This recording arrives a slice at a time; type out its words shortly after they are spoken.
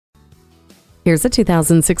Here's a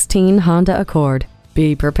 2016 Honda Accord.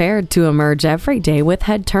 Be prepared to emerge every day with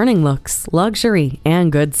head-turning looks, luxury,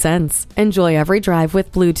 and good sense. Enjoy every drive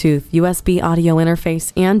with Bluetooth, USB audio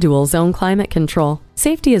interface, and dual-zone climate control.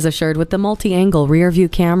 Safety is assured with the multi-angle rear-view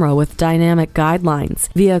camera with dynamic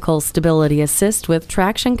guidelines, vehicle stability assist with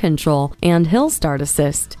traction control, and hill start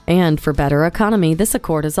assist. And for better economy, this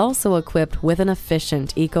Accord is also equipped with an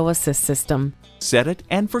efficient Eco Assist system. Set it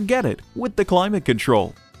and forget it with the climate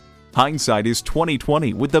control. Hindsight is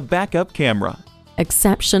 20/20 with the backup camera.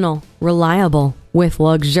 Exceptional, reliable, with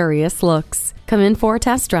luxurious looks. Come in for a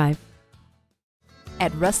test drive.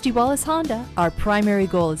 At Rusty Wallis Honda, our primary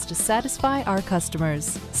goal is to satisfy our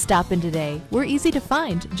customers. Stop in today. We're easy to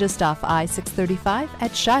find just off I-635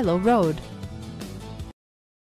 at Shiloh Road.